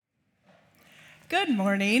Good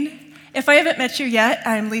morning. If I haven't met you yet,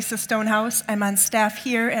 I'm Lisa Stonehouse. I'm on staff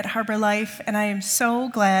here at Harbor Life, and I am so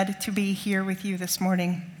glad to be here with you this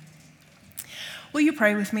morning. Will you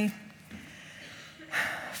pray with me?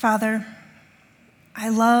 Father, I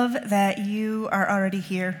love that you are already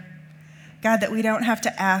here. God, that we don't have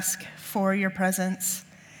to ask for your presence,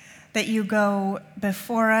 that you go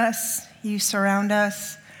before us, you surround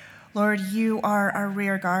us. Lord, you are our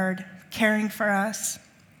rear guard, caring for us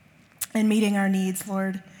and meeting our needs,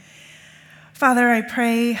 Lord. Father, I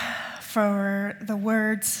pray for the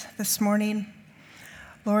words this morning,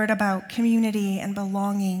 Lord, about community and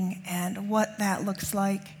belonging and what that looks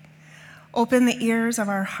like. Open the ears of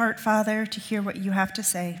our heart, Father, to hear what you have to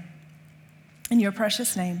say. In your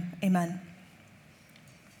precious name, amen.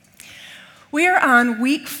 We are on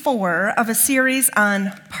week 4 of a series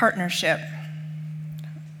on partnership.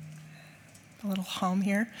 A little hum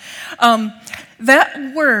here.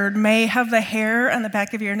 That word may have the hair on the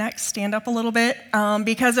back of your neck stand up a little bit,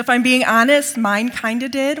 because if I'm being honest, mine kind of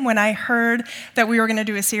did when I heard that we were going to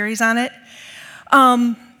do a series on it.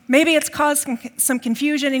 Maybe it's caused some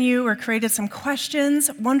confusion in you or created some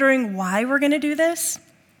questions, wondering why we're going to do this.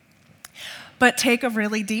 But take a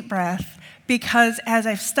really deep breath, because as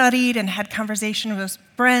I've studied and had conversation with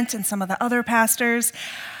Brent and some of the other pastors,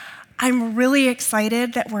 I'm really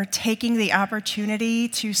excited that we're taking the opportunity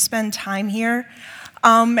to spend time here.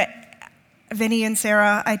 Vinny and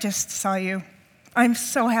Sarah, I just saw you. I'm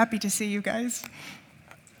so happy to see you guys.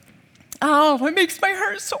 Oh, it makes my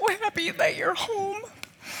heart so happy that you're home.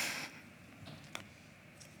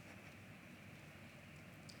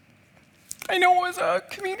 I know as a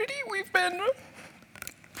community we've been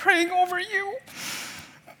praying over you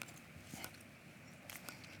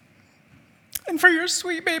and for your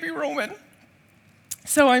sweet baby Roman.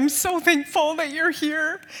 So I'm so thankful that you're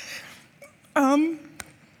here. And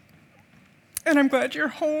I'm glad you're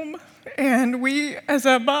home. And we as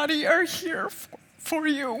a body are here for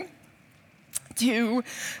you to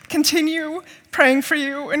continue praying for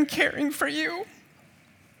you and caring for you.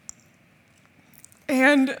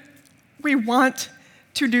 And we want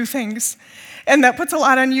to do things. And that puts a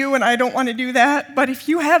lot on you, and I don't want to do that. But if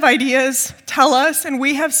you have ideas, tell us, and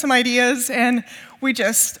we have some ideas, and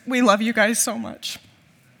we love you guys so much.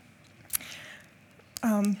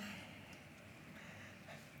 And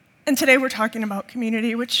today we're talking about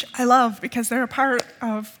community, which I love because they're a part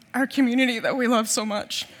of our community that we love so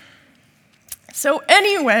much. So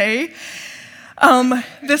anyway,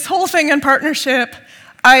 this whole thing in partnership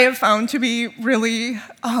I have found to be really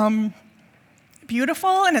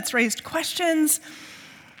beautiful, and it's raised questions,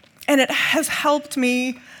 and it has helped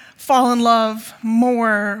me fall in love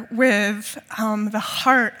more with the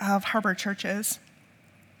heart of Harbor churches.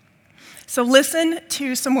 So listen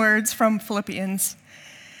to some words from Philippians.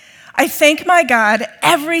 I thank my God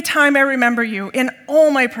every time I remember you. In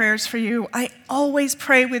all my prayers for you, I always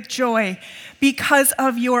pray with joy because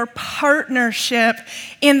of your partnership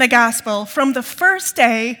in the gospel from the first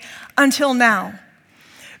day until now.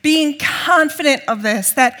 Being confident of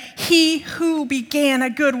this, that he who began a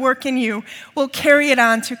good work in you will carry it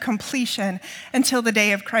on to completion until the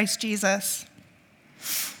day of Christ Jesus.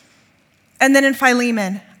 And then in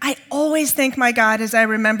Philemon, I always thank my God as I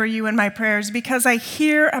remember you in my prayers because I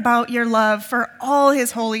hear about your love for all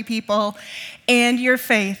his holy people and your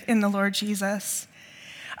faith in the Lord Jesus.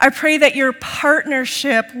 I pray that your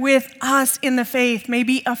partnership with us in the faith may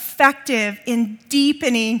be effective in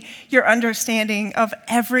deepening your understanding of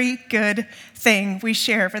every good thing we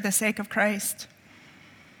share for the sake of Christ.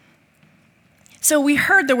 So we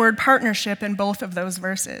heard the word partnership in both of those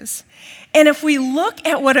verses. And if we look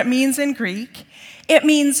at what it means in Greek, it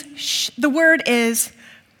means, the word is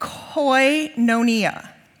koinonia.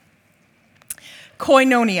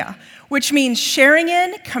 Koinonia, which means sharing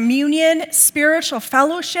in, communion, spiritual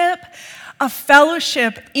fellowship, a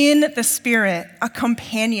fellowship in the Spirit, a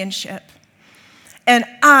companionship. And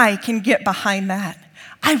I can get behind that.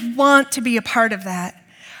 I want to be a part of that.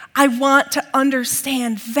 I want to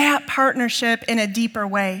understand that partnership in a deeper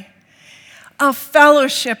way. A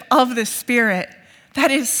fellowship of the Spirit.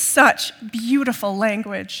 That is such beautiful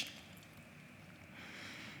language.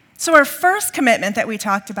 So our first commitment that we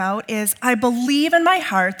talked about is, I believe in my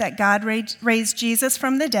heart that God raised Jesus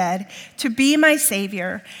from the dead to be my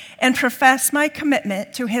Savior and profess my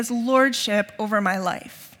commitment to his lordship over my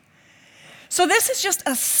life. So this is just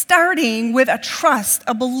a starting with a trust,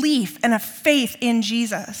 a belief, and a faith in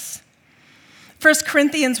Jesus. 1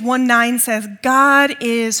 Corinthians 1:9 says, God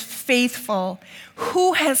is faithful,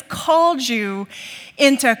 who has called you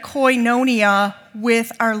into koinonia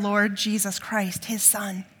with our Lord Jesus Christ, his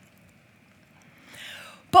Son.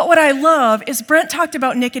 But what I love is Brent talked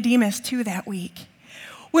about Nicodemus too that week,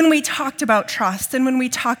 when we talked about trust and when we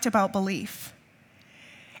talked about belief.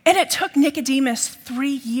 And it took Nicodemus 3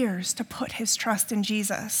 years to put his trust in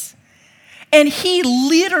Jesus. And he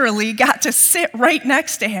literally got to sit right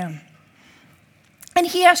next to him. And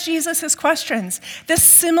he asked Jesus his questions, the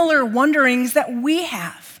similar wonderings that we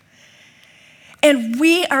have. And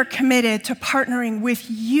we are committed to partnering with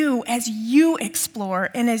you as you explore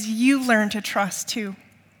and as you learn to trust too.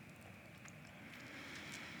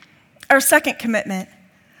 Our second commitment,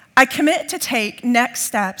 I commit to take next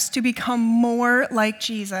steps to become more like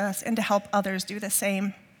Jesus and to help others do the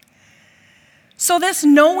same. So this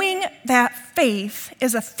knowing that faith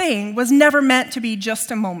is a thing was never meant to be just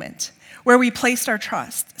a moment where we placed our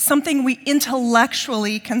trust, something we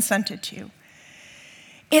intellectually consented to.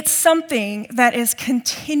 It's something that is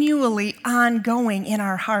continually ongoing in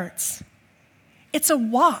our hearts. It's a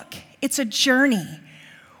walk, it's a journey,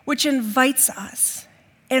 which invites us,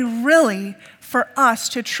 and really, for us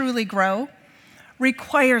to truly grow,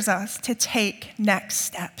 requires us to take next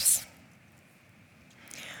steps.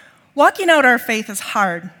 Walking out our faith is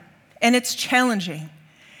hard, and it's challenging,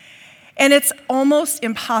 and it's almost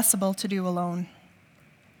impossible to do alone.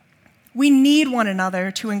 We need one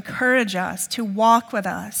another to encourage us, to walk with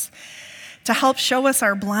us, to help show us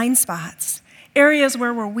our blind spots, areas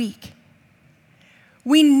where we're weak.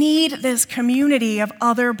 We need this community of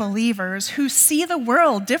other believers who see the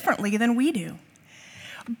world differently than we do,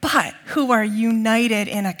 but who are united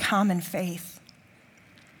in a common faith.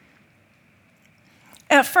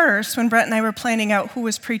 At first, when Brett and I were planning out who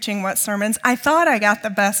was preaching what sermons, I thought I got the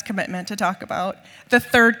best commitment to talk about, the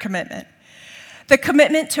third commitment. The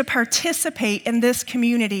commitment to participate in this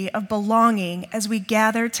community of belonging as we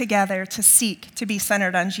gather together to seek to be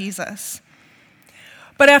centered on Jesus.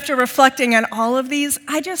 But after reflecting on all of these,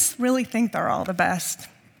 I just really think they're all the best.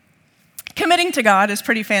 Committing to God is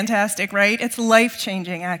pretty fantastic, right? It's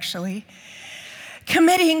life-changing, actually.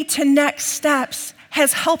 Committing to next steps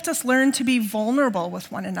has helped us learn to be vulnerable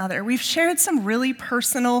with one another. We've shared some really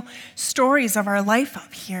personal stories of our life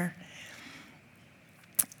up here.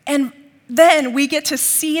 And then we get to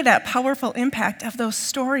see that powerful impact of those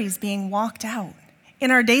stories being walked out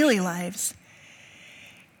in our daily lives.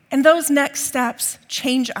 And those next steps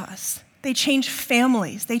change us. They change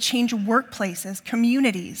families. They change workplaces,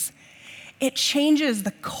 communities. It changes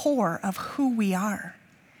the core of who we are.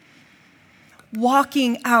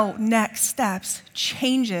 Walking out next steps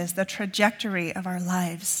changes the trajectory of our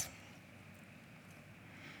lives.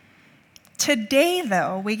 Today,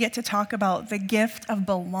 though, we get to talk about the gift of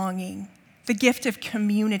belonging, the gift of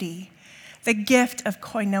community, the gift of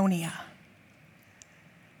koinonia.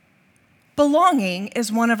 Belonging is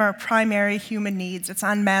one of our primary human needs. It's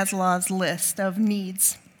on Maslow's list of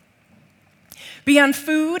needs. Beyond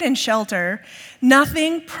food and shelter,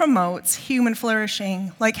 nothing promotes human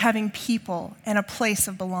flourishing like having people and a place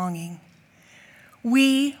of belonging.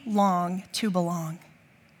 We long to belong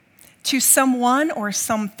to someone or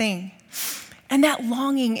something, and that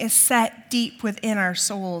longing is set deep within our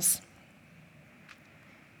souls.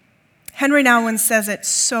 Henry Nouwen says it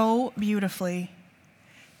so beautifully.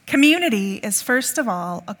 Community is, first of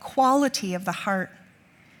all, a quality of the heart.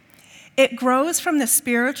 It grows from the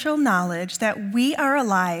spiritual knowledge that we are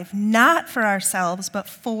alive not for ourselves, but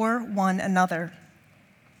for one another.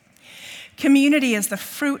 Community is the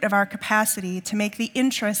fruit of our capacity to make the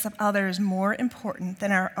interests of others more important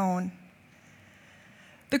than our own.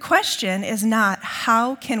 The question is not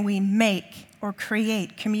how can we make or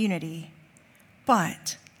create community,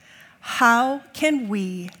 but how can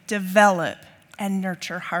we develop and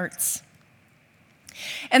nurture hearts?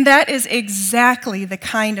 And that is exactly the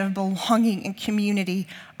kind of belonging and community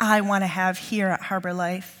I want to have here at Harbor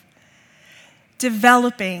Life.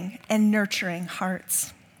 Developing and nurturing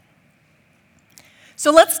hearts. So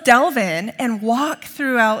let's delve in and walk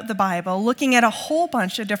throughout the Bible, looking at a whole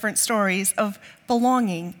bunch of different stories of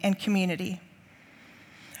belonging and community.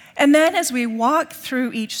 And then as we walk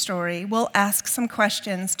through each story, we'll ask some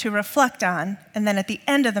questions to reflect on, and then at the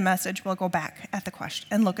end of the message, we'll go back at the question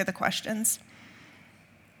and look at the questions.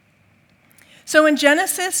 So in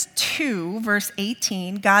Genesis 2, verse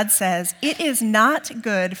 18, God says, "It is not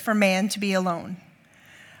good for man to be alone.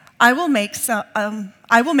 I will make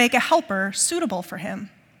a helper suitable for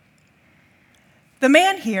him." The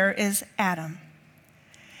man here is Adam.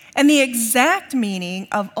 And the exact meaning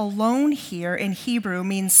of alone here in Hebrew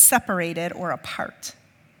means separated or apart.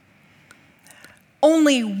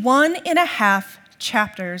 Only 1.5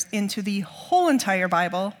 chapters into the whole entire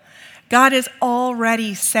Bible, God is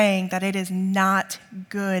already saying that it is not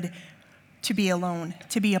good to be alone,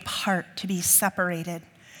 to be apart, to be separated.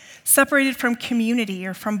 separated from community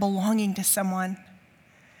or from belonging to someone.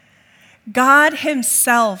 God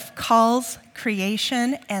himself calls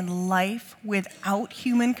creation and life without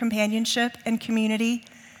human companionship and community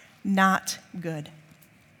not good.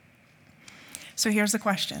 So here's the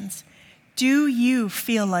questions. Do you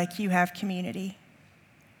feel like you have community?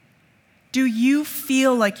 Do you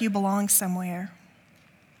feel like you belong somewhere?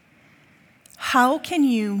 How can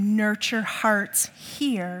you nurture hearts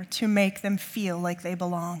here to make them feel like they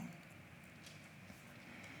belong?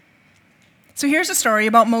 So here's a story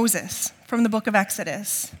about Moses from the book of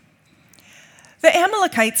Exodus. The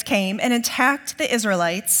Amalekites came and attacked the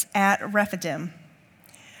Israelites at Rephidim.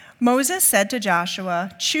 Moses said to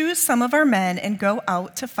Joshua, "Choose some of our men and go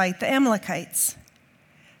out to fight the Amalekites.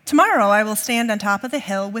 Tomorrow I will stand on top of the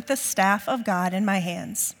hill with the staff of God in my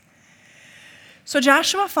hands." So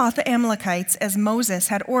Joshua fought the Amalekites as Moses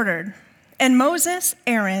had ordered, and Moses,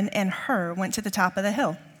 Aaron, and Hur went to the top of the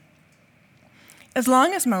hill. As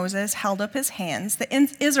long as Moses held up his hands, the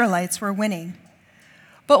Israelites were winning.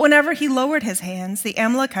 But whenever he lowered his hands, the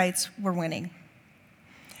Amalekites were winning.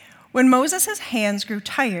 When Moses' hands grew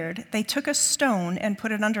tired, they took a stone and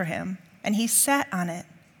put it under him, and he sat on it.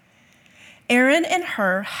 Aaron and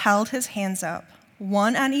Hur held his hands up,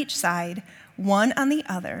 one on each side, one on the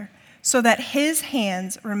other, so that his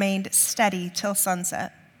hands remained steady till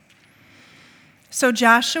sunset. So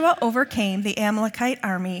Joshua overcame the Amalekite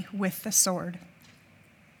army with the sword.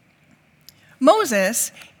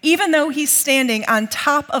 Moses, even though he's standing on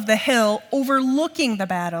top of the hill overlooking the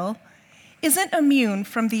battle, isn't immune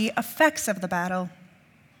from the effects of the battle.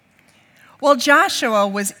 While Joshua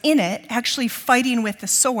was in it, actually fighting with the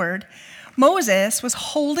sword, Moses was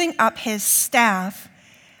holding up his staff,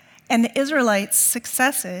 and the Israelites'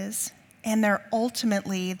 successes and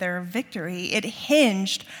ultimately their victory, it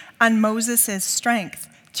hinged on Moses' strength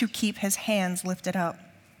to keep his hands lifted up.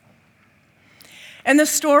 And the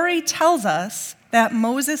story tells us that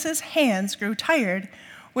Moses' hands grew tired,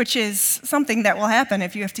 which is something that will happen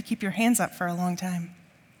if you have to keep your hands up for a long time.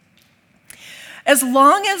 As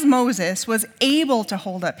long as Moses was able to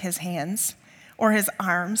hold up his hands or his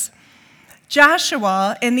arms,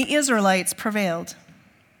 Joshua and the Israelites prevailed.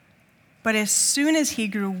 But as soon as he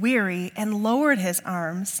grew weary and lowered his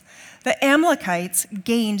arms, the Amalekites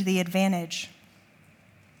gained the advantage.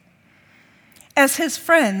 As his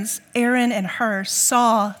friends, Aaron and Hur,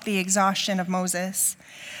 saw the exhaustion of Moses,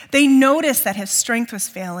 they noticed that his strength was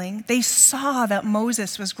failing. They saw that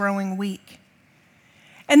Moses was growing weak.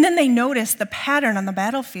 And then they noticed the pattern on the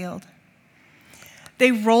battlefield.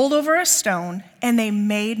 They rolled over a stone and they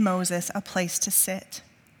made Moses a place to sit.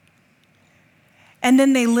 And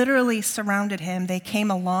then they literally surrounded him. They came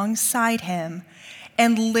alongside him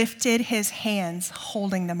and lifted his hands,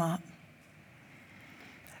 holding them up.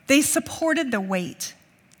 They supported the weight,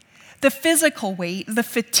 the physical weight, the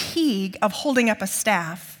fatigue of holding up a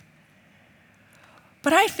staff.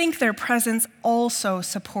 But I think their presence also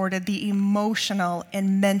supported the emotional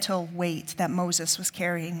and mental weight that Moses was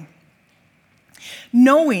carrying,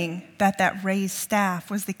 knowing that that raised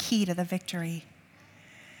staff was the key to the victory.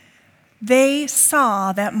 They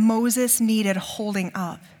saw that Moses needed holding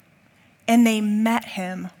up, and they met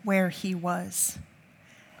him where he was.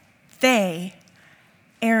 They,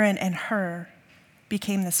 Aaron and Hur,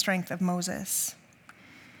 became the strength of Moses.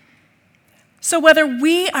 So whether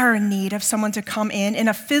we are in need of someone to come in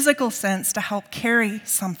a physical sense to help carry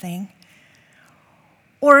something,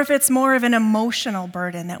 or if it's more of an emotional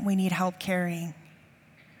burden that we need help carrying,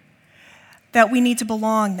 that we need to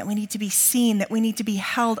belong, that we need to be seen, that we need to be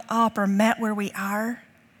held up or met where we are,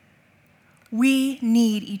 we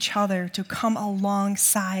need each other to come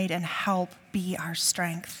alongside and help be our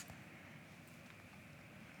strength.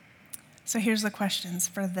 So here's the questions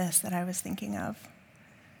for this that I was thinking of.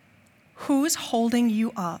 Who's holding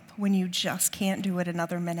you up when you just can't do it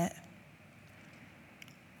another minute?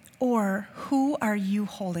 Or who are you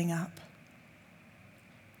holding up?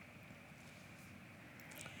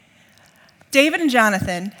 David and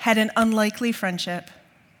Jonathan had an unlikely friendship.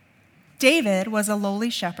 David was a lowly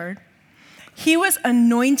shepherd. He was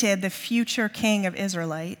anointed the future king of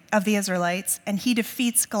the Israelites, and he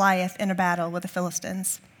defeats Goliath in a battle with the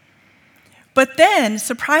Philistines. But then,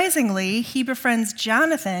 surprisingly, he befriends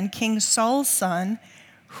Jonathan, King Saul's son,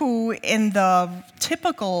 who in the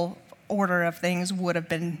typical order of things would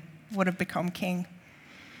have become king.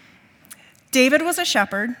 David was a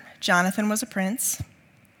shepherd, Jonathan was a prince.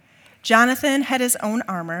 Jonathan had his own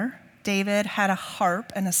armor. David had a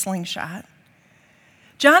harp and a slingshot.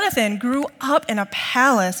 Jonathan grew up in a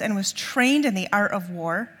palace and was trained in the art of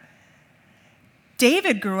war.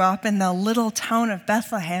 David grew up in the little town of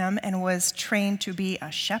Bethlehem and was trained to be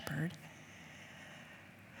a shepherd.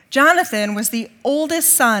 Jonathan was the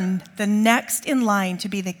oldest son, the next in line to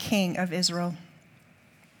be the king of Israel.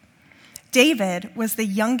 David was the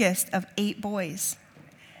youngest of 8 boys,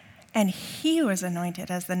 and he was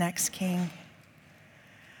anointed as the next king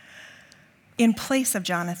in place of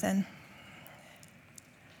Jonathan.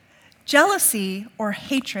 Jealousy or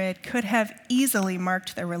hatred could have easily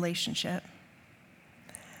marked their relationship.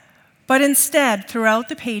 But instead, throughout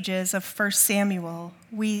the pages of 1 Samuel,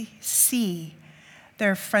 we see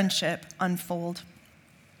their friendship unfold.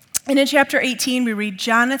 And in chapter 18, we read,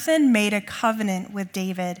 Jonathan made a covenant with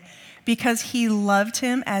David because he loved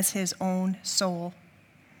him as his own soul.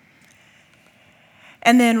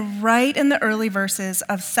 And then right in the early verses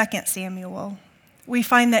of 2 Samuel, we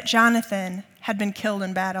find that Jonathan had been killed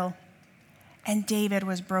in battle, and David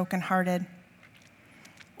was brokenhearted.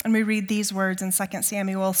 And we read these words in 2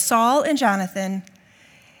 Samuel, Saul and Jonathan,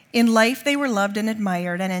 in life they were loved and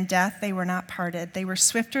admired, and in death they were not parted. They were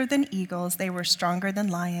swifter than eagles, they were stronger than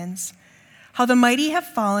lions. How the mighty have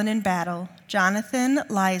fallen in battle. Jonathan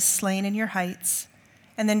lies slain in your heights.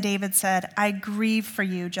 And then David said, I grieve for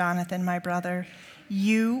you, Jonathan, my brother.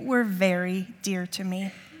 You were very dear to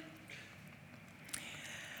me.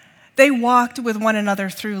 They walked with one another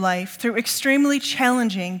through life, through extremely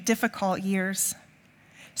challenging, difficult years,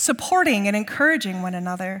 supporting and encouraging one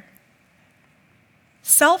another.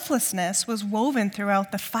 Selflessness was woven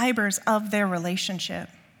throughout the fibers of their relationship.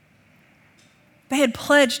 They had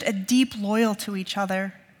pledged a deep loyalty to each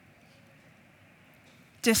other.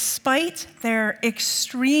 Despite their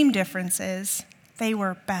extreme differences, they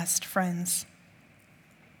were best friends.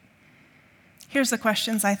 Here's the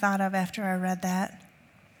questions I thought of after I read that.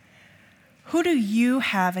 Who do you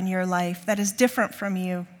have in your life that is different from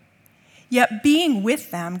you, yet being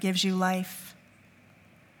with them gives you life?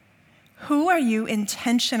 Who are you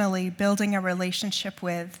intentionally building a relationship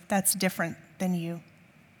with that's different than you?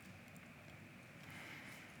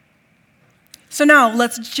 So now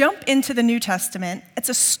let's jump into the New Testament. It's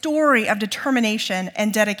a story of determination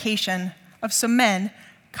and dedication of some men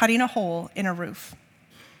cutting a hole in a roof.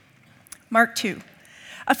 Mark 2.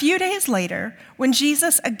 A few days later, when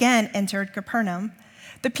Jesus again entered Capernaum,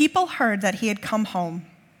 the people heard that he had come home.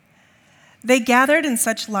 They gathered in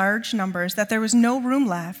such large numbers that there was no room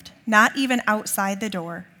left, not even outside the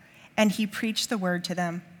door, and he preached the word to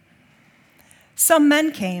them. Some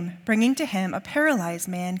men came, bringing to him a paralyzed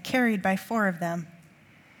man carried by 4 of them.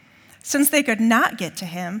 Since they could not get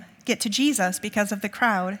to Jesus because of the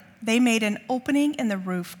crowd, they made an opening in the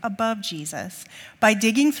roof above Jesus by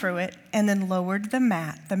digging through it and then lowered the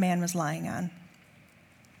mat the man was lying on.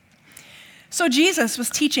 So Jesus was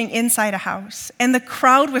teaching inside a house, and the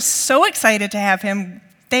crowd was so excited to have him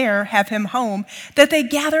there, have him home, that they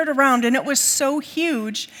gathered around, and it was so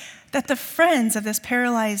huge that the friends of this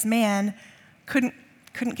paralyzed man couldn't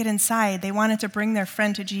get inside. They wanted to bring their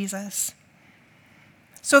friend to Jesus.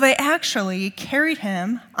 So they actually carried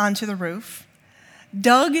him onto the roof,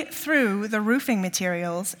 dug through the roofing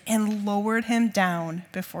materials, and lowered him down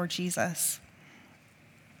before Jesus.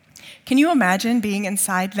 Can you imagine being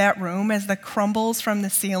inside that room as the crumbles from the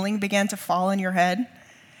ceiling began to fall on your head?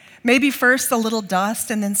 Maybe first a little dust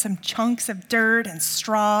and then some chunks of dirt and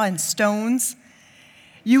straw and stones.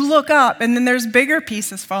 You look up and then there's bigger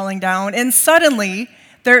pieces falling down, and suddenly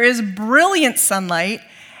there is brilliant sunlight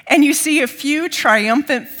and you see a few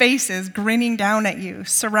triumphant faces grinning down at you,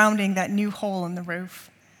 surrounding that new hole in the roof.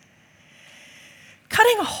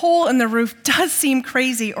 Cutting a hole in the roof does seem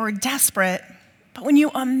crazy or desperate, but when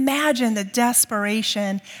you imagine the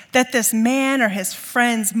desperation that this man or his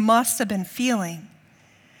friends must have been feeling,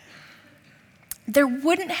 there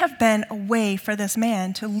wouldn't have been a way for this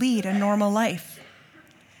man to lead a normal life.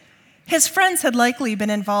 His friends had likely been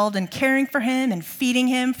involved in caring for him and feeding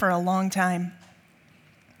him for a long time.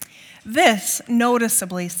 This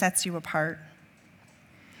noticeably sets you apart.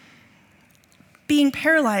 Being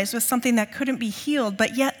paralyzed was something that couldn't be healed,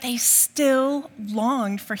 but yet they still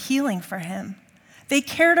longed for healing for him. They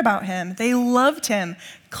cared about him. They loved him.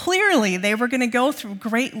 Clearly, they were going to go through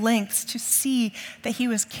great lengths to see that he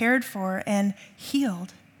was cared for and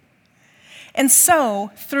healed. And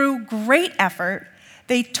so, through great effort,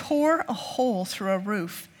 they tore a hole through a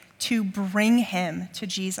roof to bring him to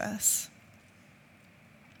Jesus.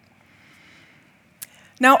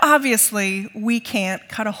 Now, obviously, we can't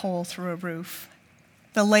cut a hole through a roof,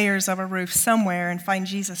 the layers of a roof somewhere, and find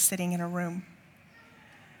Jesus sitting in a room.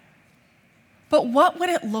 But what would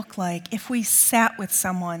it look like if we sat with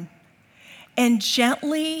someone and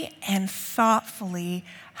gently and thoughtfully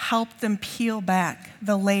helped them peel back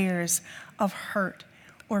the layers of hurt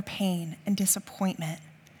or pain and disappointment,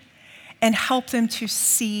 and help them to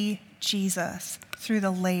see Jesus through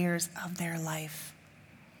the layers of their life.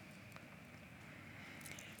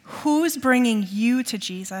 Who's bringing you to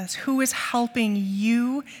Jesus? Who is helping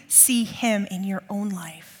you see him in your own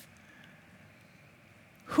life?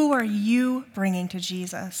 Who are you bringing to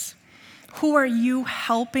Jesus? Who are you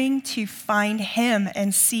helping to find him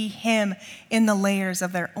and see him in the layers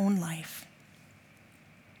of their own life?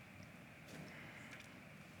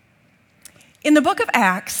 In the book of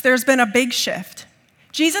Acts, there's been a big shift.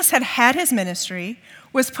 Jesus had had his ministry,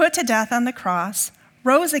 was put to death on the cross,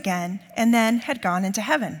 rose again, and then had gone into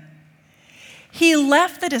heaven. He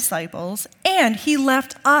left the disciples, and he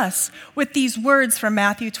left us with these words from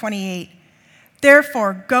Matthew 28.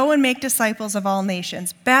 Therefore, go and make disciples of all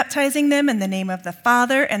nations, baptizing them in the name of the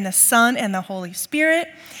Father and the Son and the Holy Spirit,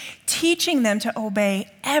 teaching them to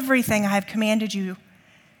obey everything I have commanded you.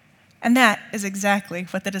 And that is exactly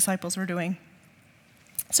what the disciples were doing.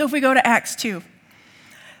 So if we go to Acts 2,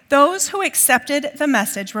 those who accepted the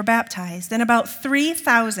message were baptized, and about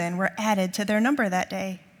 3,000 were added to their number that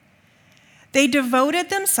day. They devoted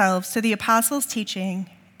themselves to the apostles' teaching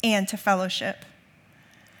and to fellowship.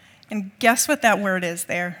 And guess what that word is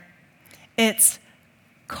there? It's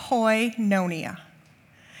koinonia.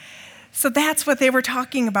 So that's what they were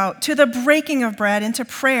talking about. To the breaking of bread and to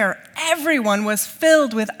prayer, everyone was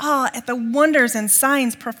filled with awe at the wonders and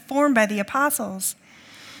signs performed by the apostles.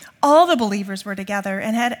 All the believers were together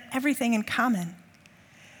and had everything in common.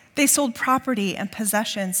 They sold property and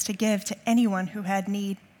possessions to give to anyone who had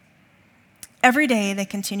need. Every day they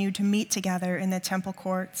continued to meet together in the temple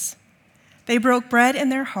courts. They broke bread in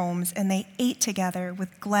their homes and they ate together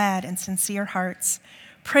with glad and sincere hearts,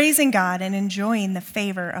 praising God and enjoying the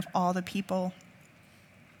favor of all the people.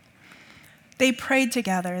 They prayed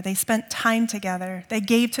together. They spent time together. They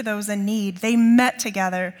gave to those in need. They met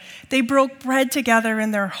together. They broke bread together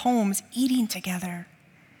in their homes, eating together.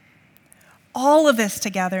 All of this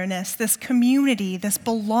togetherness, this community, this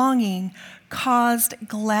belonging caused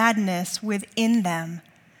gladness within them.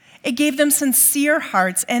 It gave them sincere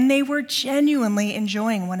hearts, and they were genuinely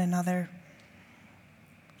enjoying one another.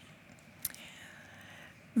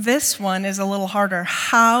 This one is a little harder.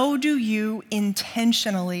 How do you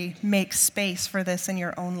intentionally make space for this in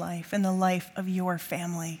your own life, in the life of your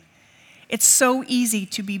family? It's so easy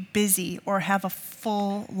to be busy or have a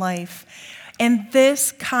full life. And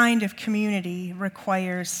this kind of community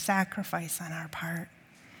requires sacrifice on our part.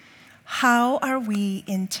 How are we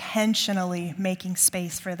intentionally making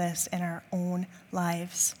space for this in our own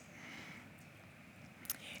lives?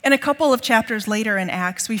 In a couple of chapters later in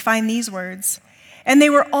Acts, we find these words. And they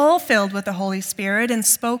were all filled with the Holy Spirit and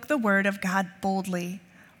spoke the word of God boldly.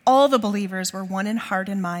 All the believers were one in heart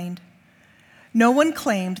and mind. No one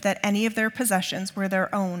claimed that any of their possessions were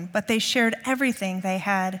their own, but they shared everything they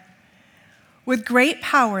had. With great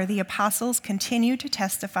power, the apostles continued to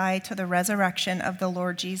testify to the resurrection of the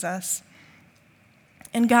Lord Jesus.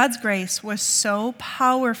 And God's grace was so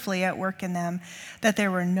powerfully at work in them that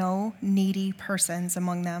there were no needy persons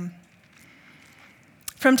among them.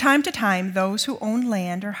 From time to time, those who owned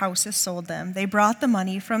land or houses sold them. They brought the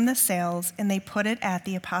money from the sales and they put it at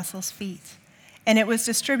the apostles' feet, and it was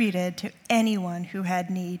distributed to anyone who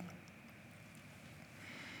had need.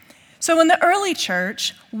 So in the early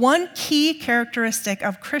church, one key characteristic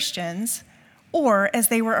of Christians, or as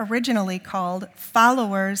they were originally called,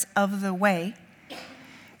 followers of the way,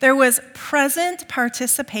 there was present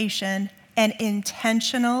participation and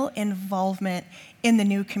intentional involvement in the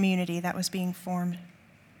new community that was being formed.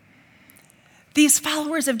 These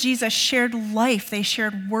followers of Jesus shared life. They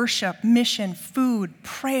shared worship, mission, food,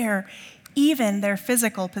 prayer, even their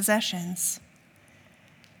physical possessions.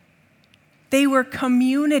 They were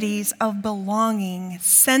communities of belonging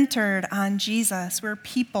centered on Jesus, where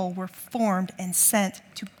people were formed and sent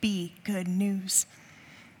to be good news.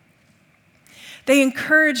 They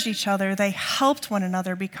encouraged each other. They helped one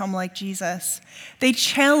another become like Jesus. They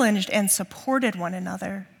challenged and supported one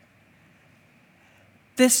another.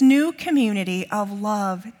 This new community of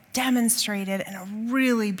love demonstrated in a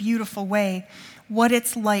really beautiful way what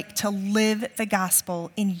it's like to live the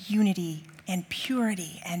gospel in unity and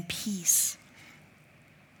purity and peace.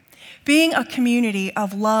 Being a community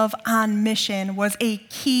of love on mission was a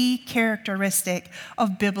key characteristic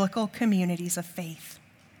of biblical communities of faith.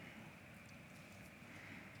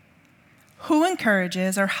 Who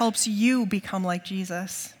encourages or helps you become like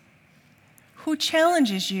Jesus? Who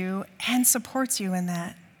challenges you and supports you in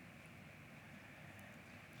that?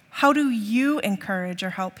 How do you encourage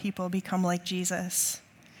or help people become like Jesus?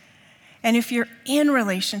 And if you're in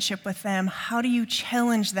relationship with them, how do you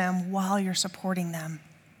challenge them while you're supporting them?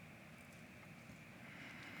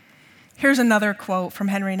 Here's another quote from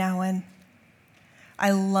Henry Nouwen.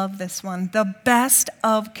 I love this one. The best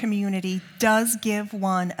of community does give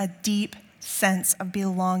one a deep sense of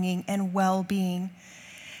belonging and well-being.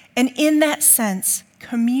 And in that sense,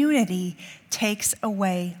 community takes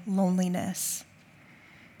away loneliness.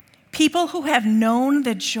 People who have known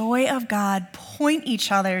the joy of God point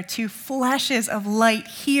each other to flashes of light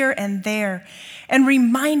here and there and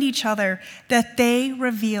remind each other that they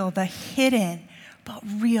reveal the hidden but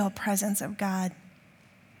real presence of God.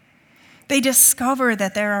 They discover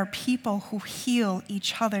that there are people who heal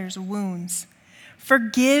each other's wounds,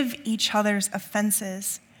 forgive each other's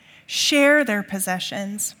offenses, share their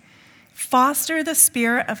possessions, foster the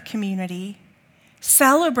spirit of community,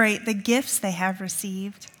 celebrate the gifts they have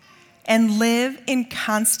received, and live in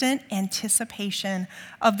constant anticipation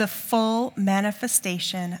of the full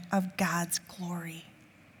manifestation of God's glory.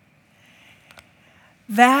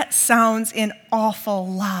 That sounds an awful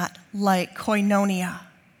lot like koinonia.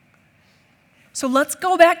 So let's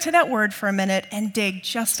go back to that word for a minute and dig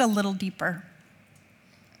just a little deeper.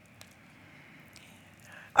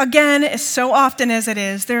 Again, as so often as it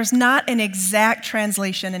is, there's not an exact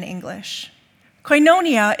translation in English.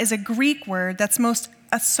 Koinonia is a Greek word that's most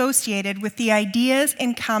associated with the ideas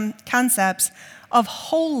and concepts of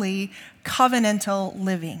holy covenantal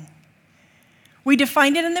living. We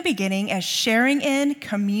defined it in the beginning as sharing in,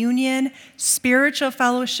 communion, spiritual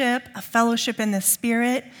fellowship, a fellowship in the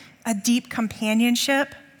Spirit, a deep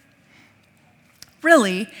companionship.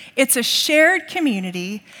 Really, it's a shared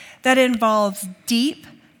community that involves deep,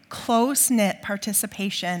 close-knit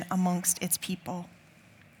participation amongst its people.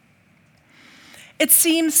 It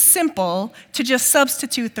seems simple to just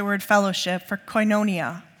substitute the word fellowship for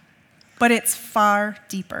koinonia, but it's far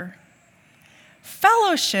deeper.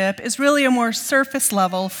 Fellowship is really a more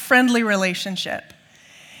surface-level, friendly relationship.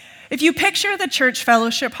 If you picture the church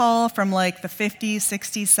fellowship hall from like the 50s,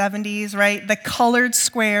 60s, 70s, right? The colored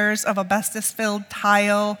squares of asbestos-filled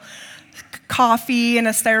tile, coffee in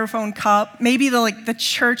a styrofoam cup, maybe the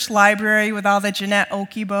church library with all the Jeanette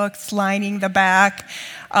Oakey books lining the back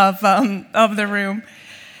of the room.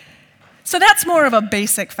 So that's more of a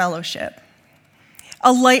basic fellowship.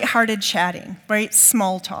 A lighthearted chatting, right?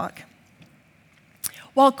 Small talk.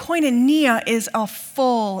 While koinonia is a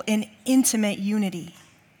full and intimate unity.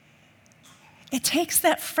 It takes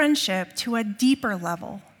that friendship to a deeper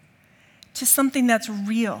level, to something that's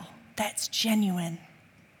real, that's genuine.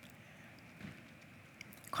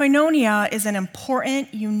 Koinonia is an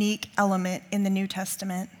important, unique element in the New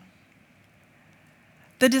Testament.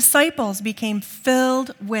 The disciples became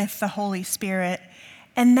filled with the Holy Spirit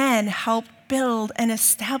and then helped build and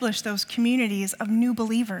establish those communities of new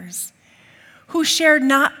believers who shared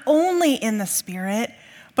not only in the Spirit,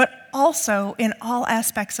 but also in all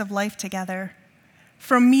aspects of life together.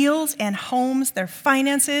 From meals and homes, their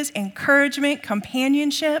finances, encouragement,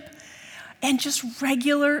 companionship, and just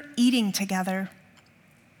regular eating together.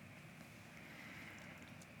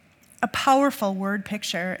 A powerful word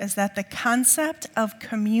picture is that the concept of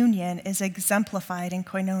communion is exemplified in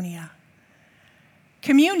koinonia.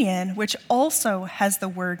 Communion, which also has the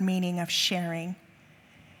word meaning of sharing,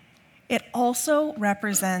 it also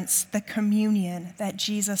represents the communion that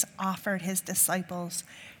Jesus offered his disciples,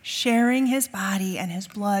 sharing his body and his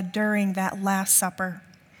blood during that Last Supper,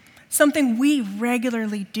 something we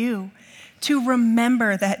regularly do to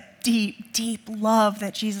remember that deep, deep love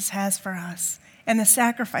that Jesus has for us and the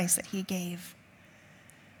sacrifice that he gave.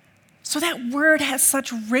 So that word has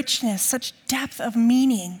such richness, such depth of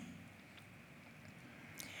meaning.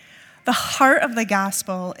 The heart of the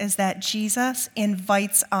gospel is that Jesus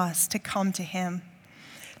invites us to come to him,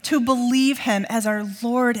 to believe him as our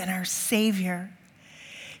Lord and our Savior.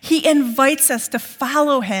 He invites us to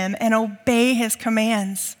follow him and obey his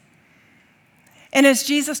commands. And as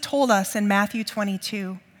Jesus told us in Matthew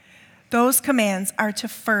 22, those commands are to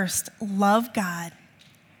first love God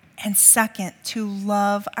and second, to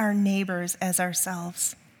love our neighbors as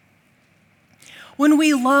ourselves. When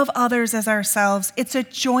we love others as ourselves, it's a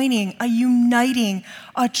joining, a uniting,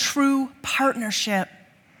 a true partnership.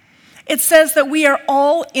 It says that we are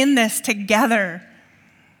all in this together.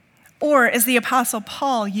 Or, as the Apostle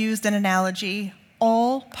Paul used an analogy,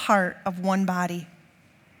 all part of one body.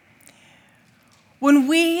 When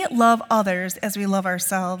we love others as we love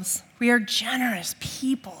ourselves, we are generous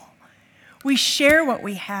people. We share what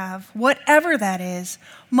we have, whatever that is,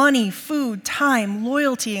 money, food, time,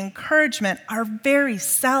 loyalty, encouragement, our very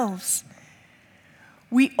selves.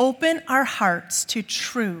 We open our hearts to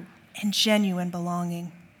true and genuine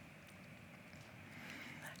belonging.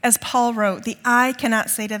 As Paul wrote, the eye cannot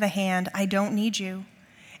say to the hand, I don't need you.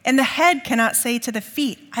 And the head cannot say to the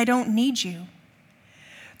feet, I don't need you.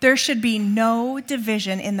 There should be no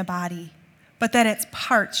division in the body, but that its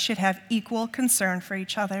parts should have equal concern for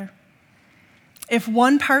each other. If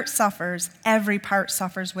one part suffers, every part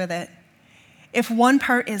suffers with it. If one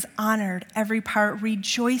part is honored, every part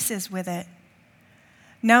rejoices with it.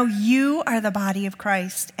 Now you are the body of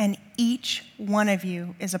Christ, and each one of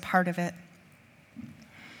you is a part of it.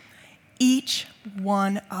 Each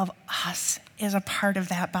one of us is a part of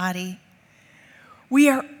that body. We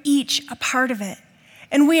are each a part of it,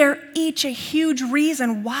 and we are each a huge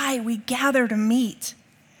reason why we gather to meet.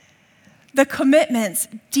 The commitments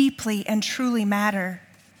deeply and truly matter.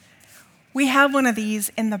 We have one of these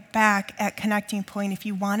in the back at Connecting Point. If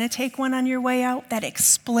you want to take one on your way out, that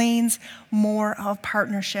explains more of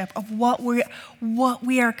partnership, of what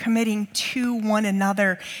we are committing to one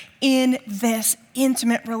another in this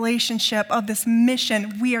intimate relationship of this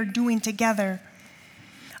mission we are doing together.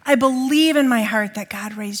 I believe in my heart that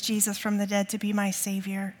God raised Jesus from the dead to be my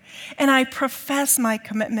Savior, and I profess my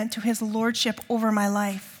commitment to his lordship over my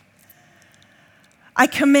life. I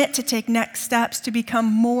commit to take next steps to become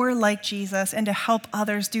more like Jesus and to help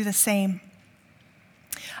others do the same.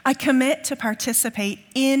 I commit to participate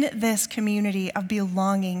in this community of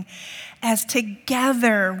belonging as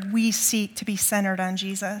together we seek to be centered on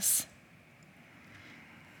Jesus.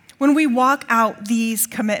 When we walk out these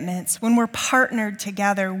commitments, when we're partnered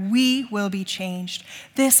together, we will be changed.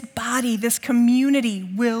 This body, this community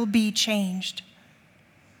will be changed.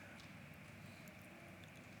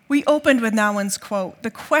 We opened with Nawan's quote,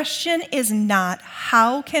 the question is not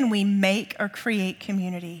how can we make or create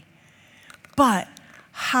community, but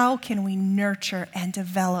how can we nurture and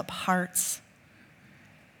develop hearts?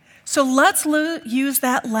 So let's use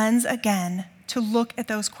that lens again to look at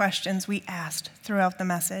those questions we asked throughout the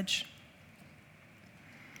message.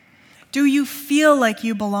 Do you feel like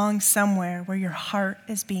you belong somewhere where your heart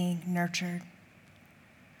is being nurtured?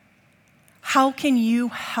 How can you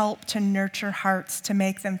help to nurture hearts to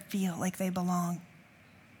make them feel like they belong?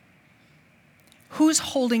 Who's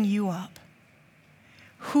holding you up?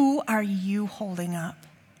 Who are you holding up?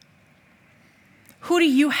 Who do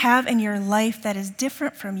you have in your life that is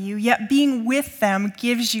different from you, yet being with them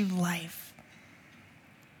gives you life?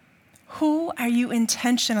 Who are you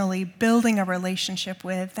intentionally building a relationship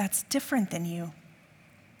with that's different than you?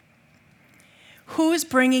 Who's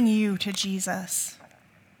bringing you to Jesus?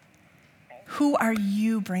 Who are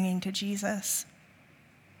you bringing to Jesus?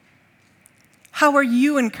 How are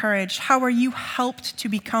you encouraged? How are you helped to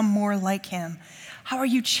become more like him? How are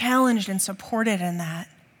you challenged and supported in that?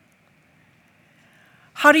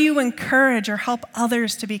 How do you encourage or help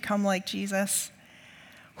others to become like Jesus?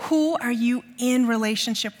 Who are you in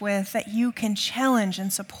relationship with that you can challenge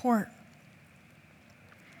and support?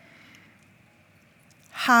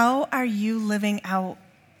 How are you living out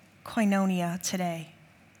koinonia today?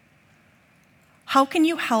 How can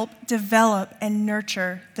you help develop and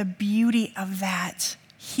nurture the beauty of that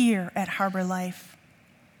here at Harbor Life?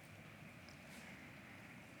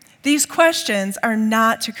 These questions are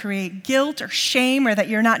not to create guilt or shame or that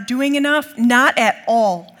you're not doing enough, not at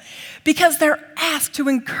all. Because they're asked to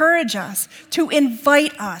encourage us, to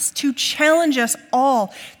invite us, to challenge us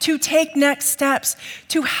all, to take next steps,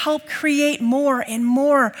 to help create more and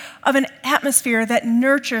more of an atmosphere that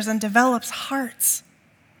nurtures and develops hearts.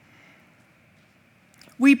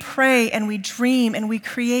 We pray and we dream and we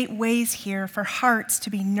create ways here for hearts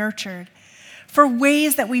to be nurtured, for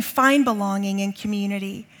ways that we find belonging in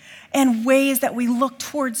community, and ways that we look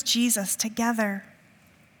towards Jesus together.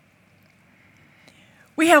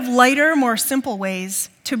 We have lighter, more simple ways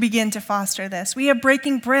to begin to foster this. We have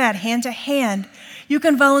breaking bread hand to hand. You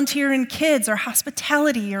can volunteer in kids or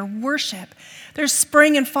hospitality or worship. There's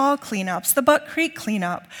spring and fall cleanups, the Buck Creek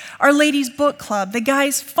cleanup, Our Ladies Book Club, the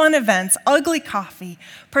guys' fun events, Ugly Coffee,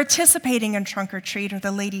 participating in Trunk or Treat or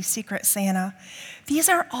the Ladies' Secret Santa. These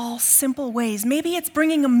are all simple ways. Maybe it's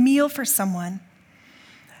bringing a meal for someone.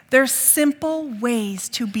 There's simple ways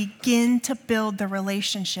to begin to build the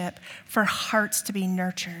relationship for hearts to be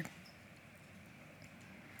nurtured.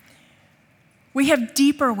 We have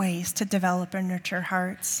deeper ways to develop and nurture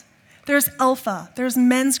hearts. There's Alpha, there's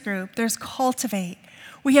Men's Group, there's Cultivate.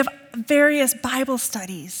 We have various Bible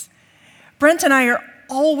studies. Brent and I are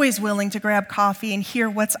always willing to grab coffee and hear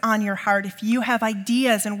what's on your heart if you have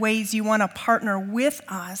ideas and ways you want to partner with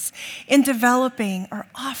us in developing or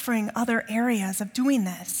offering other areas of doing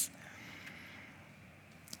this.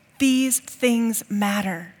 These things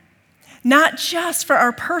matter, not just for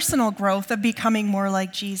our personal growth of becoming more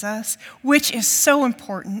like Jesus, which is so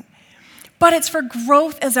important, but it's for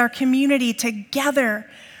growth as our community together,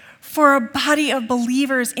 for a body of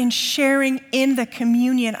believers in sharing in the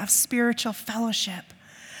communion of spiritual fellowship.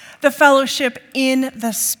 The fellowship in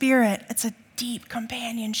the Spirit. It's a deep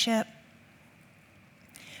companionship.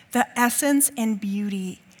 The essence and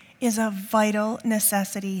beauty is a vital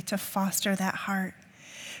necessity to foster that heart,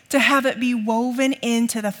 to have it be woven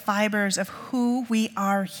into the fibers of who we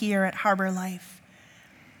are here at Harbor Life.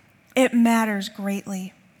 It matters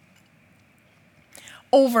greatly.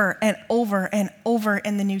 Over and over and over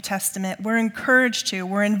in the New Testament, we're encouraged to,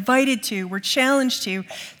 we're invited to, we're challenged to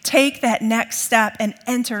take that next step and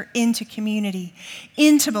enter into community,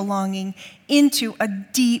 into belonging, into a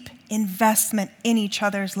deep investment in each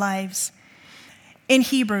other's lives. In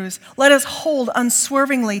Hebrews, let us hold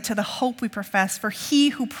unswervingly to the hope we profess, for he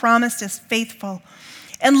who promised is faithful.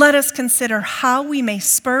 And let us consider how we may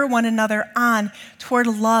spur one another on toward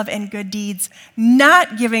love and good deeds,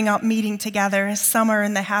 not giving up meeting together as some are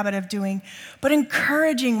in the habit of doing, but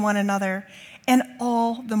encouraging one another, and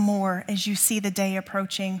all the more as you see the day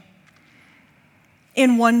approaching.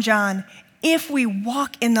 In 1 John, if we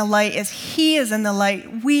walk in the light as he is in the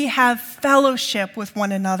light, we have fellowship with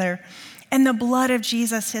one another, and the blood of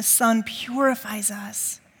Jesus, his son, purifies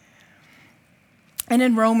us. And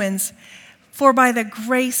in Romans, for by the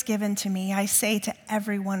grace given to me, I say to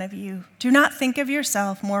every one of you, do not think of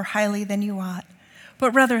yourself more highly than you ought,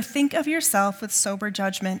 but rather think of yourself with sober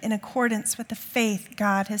judgment in accordance with the faith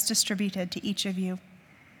God has distributed to each of you.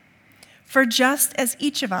 For just as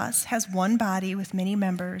each of us has one body with many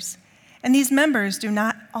members, and these members do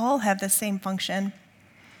not all have the same function,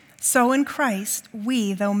 so in Christ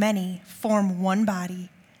we, though many, form one body,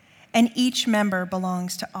 and each member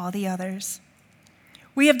belongs to all the others.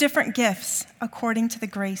 We have different gifts according to the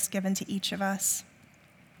grace given to each of us.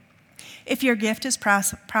 If your gift is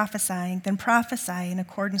prophesying, then prophesy in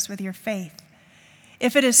accordance with your faith.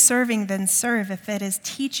 If it is serving, then serve. If it is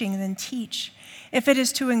teaching, then teach. If it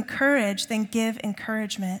is to encourage, then give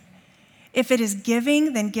encouragement. If it is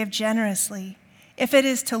giving, then give generously. If it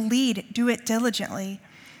is to lead, do it diligently.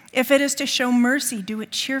 If it is to show mercy, do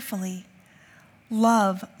it cheerfully.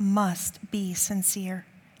 Love must be sincere.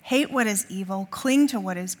 Hate what is evil, cling to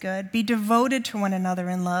what is good, be devoted to one another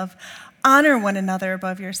in love, honor one another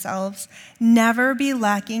above yourselves, never be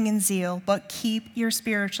lacking in zeal, but keep your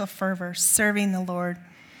spiritual fervor, serving the Lord.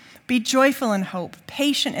 Be joyful in hope,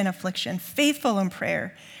 patient in affliction, faithful in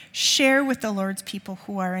prayer. Share with the Lord's people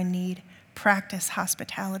who are in need. Practice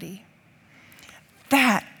hospitality.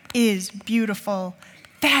 That is beautiful.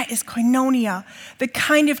 That is koinonia, the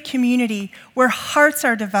kind of community where hearts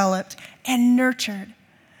are developed and nurtured.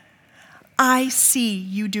 I see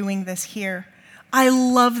you doing this here. I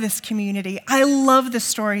love this community. I love the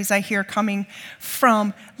stories I hear coming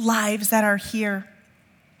from lives that are here.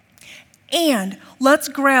 And let's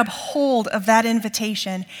grab hold of that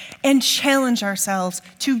invitation and challenge ourselves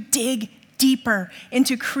to dig deeper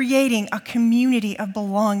into creating a community of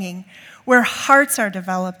belonging where hearts are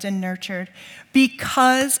developed and nurtured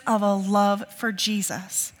because of a love for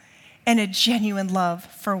Jesus and a genuine love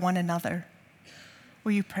for one another.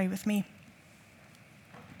 Will you pray with me?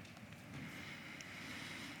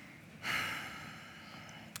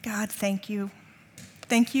 God, thank you.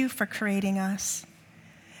 Thank you for creating us.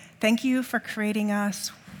 Thank you for creating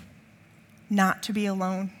us not to be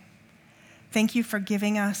alone. Thank you for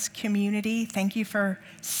giving us community. Thank you for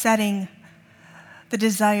setting the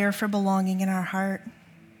desire for belonging in our heart.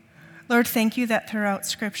 Lord, thank you that throughout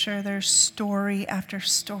Scripture there's story after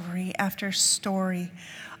story after story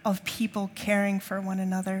of people caring for one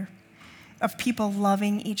another, of people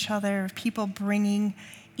loving each other, of people bringing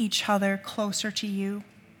each other closer to you.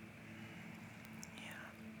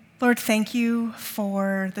 Lord, thank you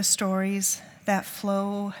for the stories that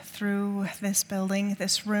flow through this building,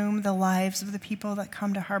 this room, the lives of the people that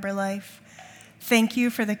come to Harbor Life. Thank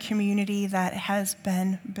you for the community that has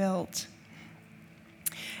been built.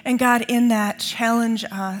 And God, in that, challenge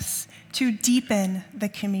us to deepen the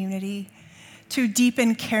community, to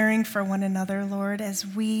deepen caring for one another, Lord, as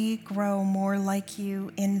we grow more like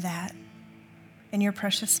you in that. In your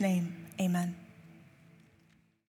precious name, amen.